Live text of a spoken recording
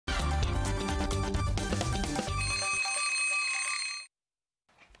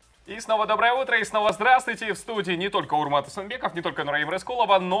И снова доброе утро, и снова здравствуйте. В студии не только Урмат Усанбеков, не только Нураим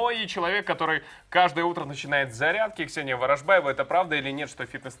Рыскулова, но и человек, который каждое утро начинает с зарядки. Ксения Ворожбаева. Это правда или нет, что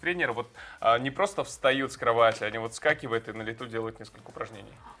фитнес-тренеры не просто встают с кровати, они вскакивают и на лету делают несколько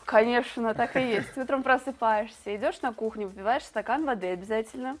упражнений? Конечно, так и есть. Утром просыпаешься, идешь на кухню, выпиваешь стакан воды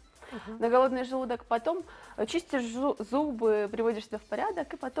обязательно. На голодный желудок, потом чистишь зубы, приводишь себя в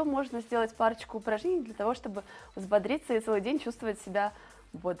порядок, и потом можно сделать парочку упражнений для того, чтобы взбодриться и целый день чувствовать себя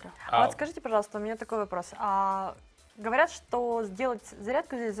бодро. А вот скажите, пожалуйста, у меня такой вопрос. Говорят, что сделать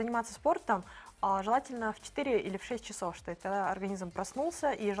зарядку, заниматься спортом желательно в 4 или в 6 часов, что это организм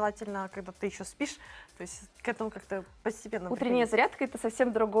проснулся, и желательно, когда ты еще спишь, то есть к этому как-то постепенно Утренняя зарядка – это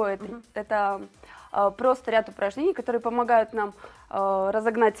совсем другое. Это просто ряд упражнений, которые помогают нам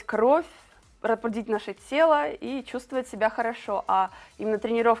разогнать кровь, пробудить наше тело и чувствовать себя хорошо. А именно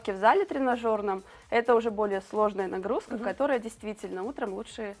тренировки в зале тренажерном – это уже более сложная нагрузка, которая действительно утром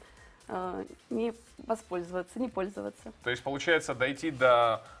лучше не воспользоваться, не пользоваться. То есть, получается, дойти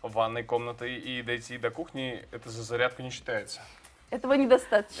до ванной комнаты и дойти до кухни, это за зарядку не считается? Этого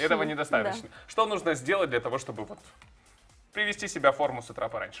недостаточно. Этого недостаточно. Да. Что нужно сделать для того, чтобы привести себя в форму с утра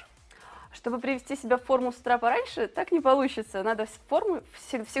пораньше? Чтобы привести себя в форму с утра пораньше, так не получится. Надо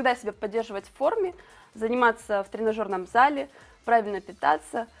всегда себя поддерживать в форме, заниматься в тренажерном зале, правильно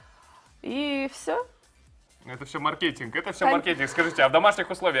питаться, и все. Это все маркетинг, маркетинг. Скажите, а в домашних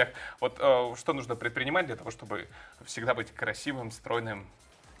условиях что нужно предпринимать для того, чтобы всегда быть красивым, стройным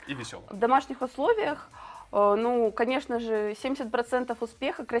и веселым? В домашних условиях, конечно же, 70%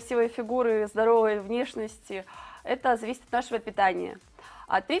 успеха, красивой фигуры, здоровой внешности, это зависит от нашего питания.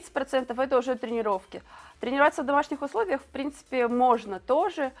 А 30% это уже тренировки. Тренироваться в домашних условиях, в принципе, можно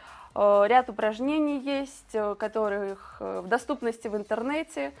тоже. Ряд упражнений есть, которых в доступности в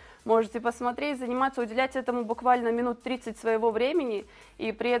интернете. Можете посмотреть, заниматься, уделять этому буквально минут 30 своего времени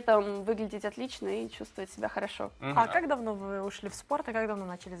и при этом выглядеть отлично и чувствовать себя хорошо. А как давно вы ушли в спорт и как давно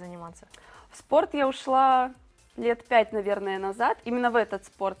начали заниматься? В спорт я ушла лет 5, наверное, назад, именно в этот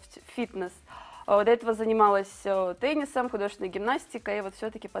спорт, в фитнес. До этого занималась теннисом, художественной гимнастикой, и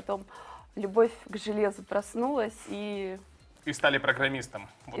все-таки потом любовь к железу проснулась и стали программистом.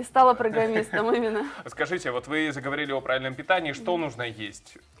 И стала программистом, именно. Скажите, вы заговорили о правильном питании, что нужно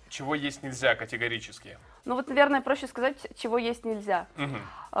есть? Чего есть нельзя категорически? Наверное, проще сказать, чего есть нельзя.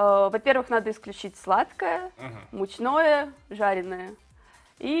 Во-первых, надо исключить сладкое, мучное, жареное.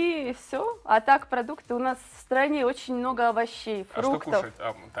 И все. А так, продукты у нас в стране очень много овощей, фруктов. А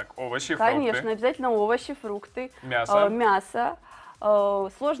что кушать? Овощи, Конечно, фрукты. обязательно овощи, фрукты. Мясо.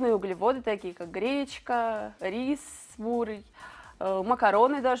 Сложные углеводы, такие как гречка, рис бурый,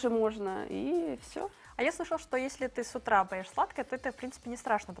 макароны даже можно, и все. А я слышала, что если ты с утра поешь сладкое, то это, в принципе, не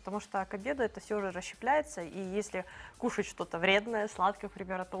страшно, потому что к обеду это все уже расщепляется, и если кушать что-то вредное, сладкое, к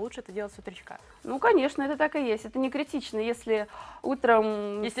примеру, то лучше это делать с утречка. Конечно, это так и есть. Это не критично, если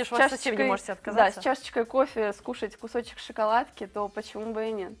утром если вы совсем не можете отказаться. Да, с чашечкой кофе скушать кусочек шоколадки, то почему бы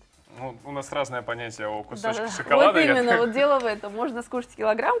и нет? У нас разное понятие о кусочке шоколада. Вот именно, дело в этом. Можно скушать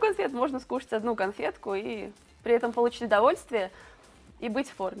килограмм конфет, можно скушать одну конфетку и при этом получить удовольствие и быть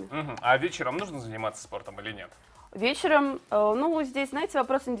в форме. А вечером нужно заниматься спортом или нет? Вечером, здесь, знаете,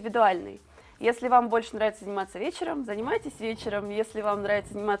 вопрос индивидуальный. Если вам больше нравится заниматься вечером, занимайтесь вечером. Если вам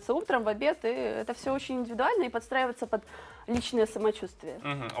нравится заниматься утром, в обед, это все очень индивидуально и подстраиваться под личное самочувствие.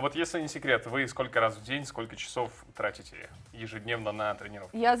 А если не секрет, вы сколько раз в день, сколько часов тратите ежедневно на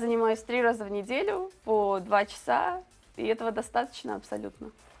тренировки? Я занимаюсь 3 раза в неделю по 2 часа, и этого достаточно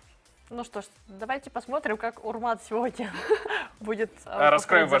абсолютно. Ну что ж, давайте посмотрим, как Урмат сегодня будет.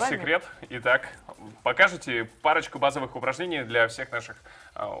 Раскроем ваш секрет. Итак, покажите парочку базовых упражнений для всех наших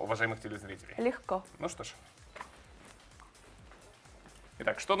уважаемых телезрителей. Легко. Ну что ж.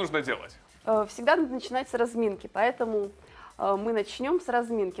 Итак, что нужно делать? Всегда надо начинать с разминки, поэтому мы начнем с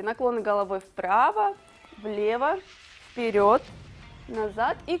разминки. Наклоны головой вправо, влево, вперед,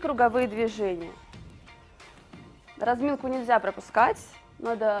 назад и круговые движения. Разминку нельзя пропускать.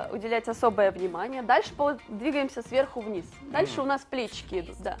 Надо уделять особое внимание. Дальше двигаемся сверху вниз. Дальше у нас плечики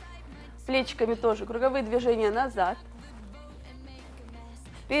идут, да. Плечиками тоже. Круговые движения назад.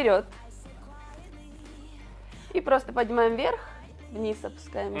 Вперед. И просто поднимаем вверх, вниз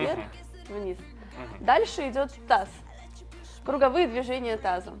опускаем, вверх, вниз. Дальше идет таз. Круговые движения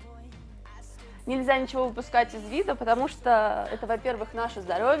тазом. Нельзя ничего выпускать из вида, потому что это, во-первых, наше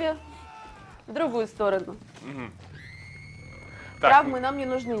здоровье. В другую сторону. Травмы нам не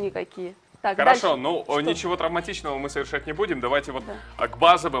нужны никакие. Так, хорошо, ничего травматичного мы совершать не будем. Давайте к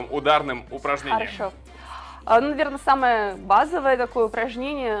базовым ударным упражнениям. Хорошо. Ну, наверное, самое базовое такое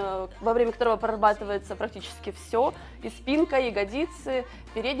упражнение, во время которого прорабатывается практически все. И спинка, и ягодицы,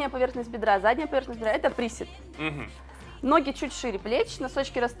 передняя поверхность бедра, задняя поверхность бедра. Это присед. Ноги чуть шире плеч,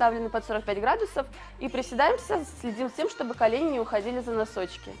 носочки расставлены под 45 градусов. И приседаемся, следим за тем, чтобы колени не уходили за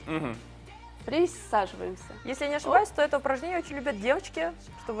носочки. Присаживаемся. Если я не ошибаюсь, то это упражнение очень любят девочки,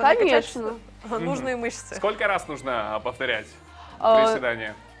 чтобы Конечно. накачать нужные мышцы. Сколько раз нужно повторять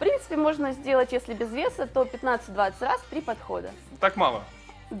приседания? В принципе, можно сделать, если без веса, то 15-20 раз 3 подхода. Так мало?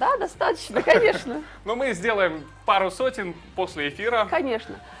 Да, достаточно, конечно. Но мы сделаем пару сотен после эфира.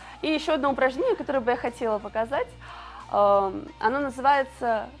 Конечно. И еще одно упражнение, которое бы я хотела показать, оно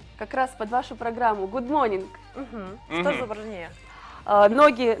называется как раз под вашу программу «Good Morning». Что за упражнение?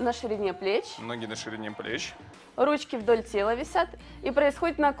 Ноги на ширине плеч. Ноги на ширине плеч. Ручки вдоль тела висят. И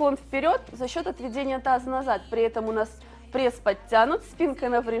происходит наклон вперед за счет отведения таза назад. При этом у нас пресс подтянут, спинка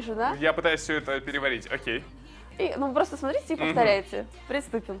напряжена. Я пытаюсь все это переварить. Окей. И, ну, просто смотрите и повторяйте.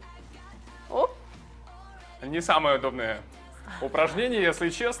 Приступим. Оп. Не самое удобное упражнение, если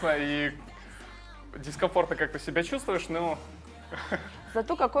честно, и дискомфортно как-то себя чувствуешь, но...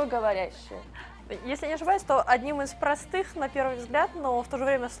 Зато какое говорящее. Если не ошибаюсь, то одним из простых, на первый взгляд, но в то же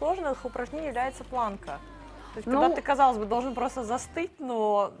время сложных упражнений является планка. То есть, когда ты, казалось бы, должен просто застыть,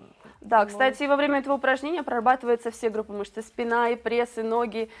 но... Да, кстати, во время этого упражнения прорабатываются все группы мышц. И спина, и пресс, и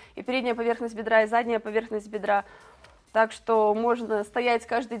ноги, и передняя поверхность бедра, и задняя поверхность бедра. Так что можно стоять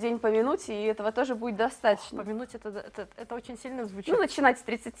каждый день по минуте, и этого тоже будет достаточно. По минуте это очень сильно звучит. Ну, начинать с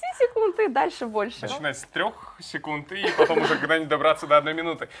 30 секунд и дальше больше. Начинать с 3 секунд и потом уже когда-нибудь добраться до 1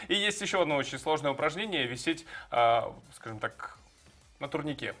 минуты. И есть еще одно очень сложное упражнение — висеть, скажем так, на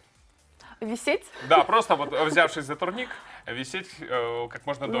турнике. Висеть? Да, просто вот взявшись за турник, висеть как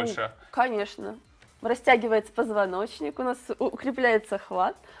можно дольше. Конечно. Растягивается позвоночник, у нас укрепляется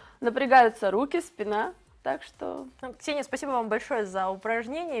хват, напрягаются руки, спина. Так что... Ксения, спасибо вам большое за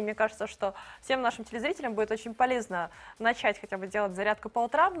упражнение. Мне кажется, что всем нашим телезрителям будет очень полезно начать хотя бы делать зарядку по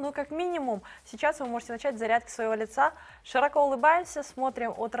утрам. Ну, как минимум, сейчас вы можете начать зарядки своего лица. Широко улыбаемся,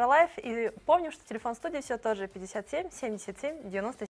 смотрим УтроLive и помним, что телефон студии все тоже 57 77 97.